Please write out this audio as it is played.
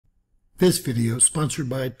This video is sponsored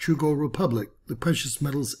by True Gold Republic, the precious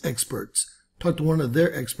metals experts. Talk to one of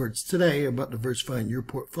their experts today about diversifying your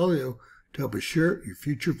portfolio to help assure your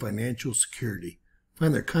future financial security.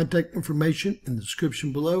 Find their contact information in the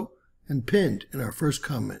description below and pinned in our first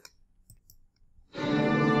comment.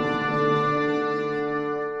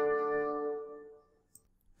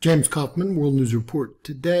 James Kaufman, World News Report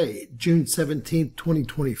today, June 17th,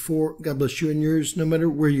 2024. God bless you and yours, no matter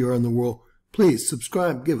where you are in the world. Please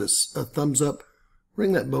subscribe, give us a thumbs up,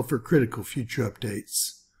 ring that bell for critical future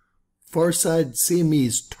updates. Farside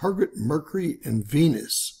CMEs target Mercury and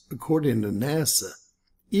Venus, according to NASA.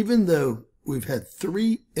 Even though we've had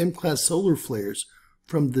 3 M-class solar flares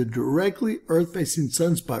from the directly Earth-facing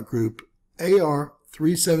sunspot group AR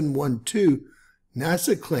 3712,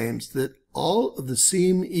 NASA claims that all of the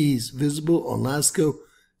CMEs visible on LASCO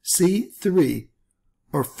C3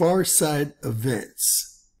 are Farside events.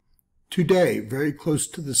 Today, very close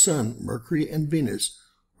to the Sun, Mercury and Venus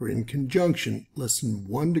are in conjunction less than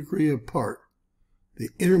 1 degree apart. The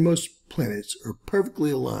innermost planets are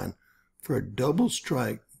perfectly aligned for a double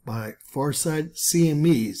strike by Farside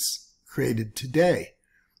CMEs created today.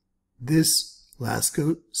 This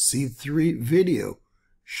LASCO C3 video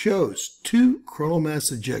shows 2 coronal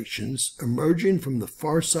mass ejections emerging from the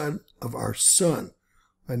far side of our Sun.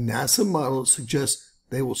 A NASA model suggests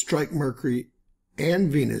they will strike Mercury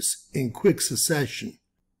and Venus in quick succession.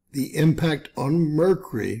 The impact on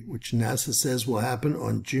Mercury, which NASA says will happen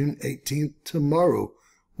on June 18th tomorrow,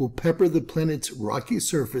 will pepper the planet's rocky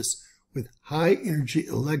surface with high-energy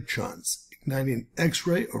electrons, igniting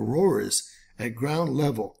X-ray auroras at ground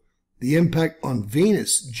level. The impact on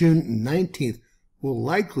Venus, June 19th, will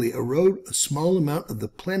likely erode a small amount of the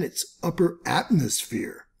planet's upper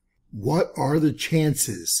atmosphere. What are the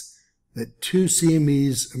chances that 2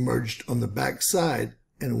 CMEs emerged on the backside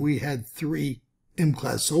and we had 3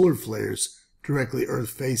 M-class solar flares directly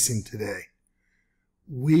Earth-facing today?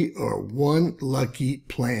 We are one lucky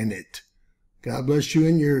planet. God bless you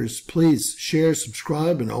and yours. Please share,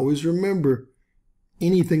 subscribe, and always remember,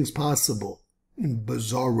 anything's possible in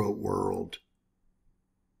Bizarro World.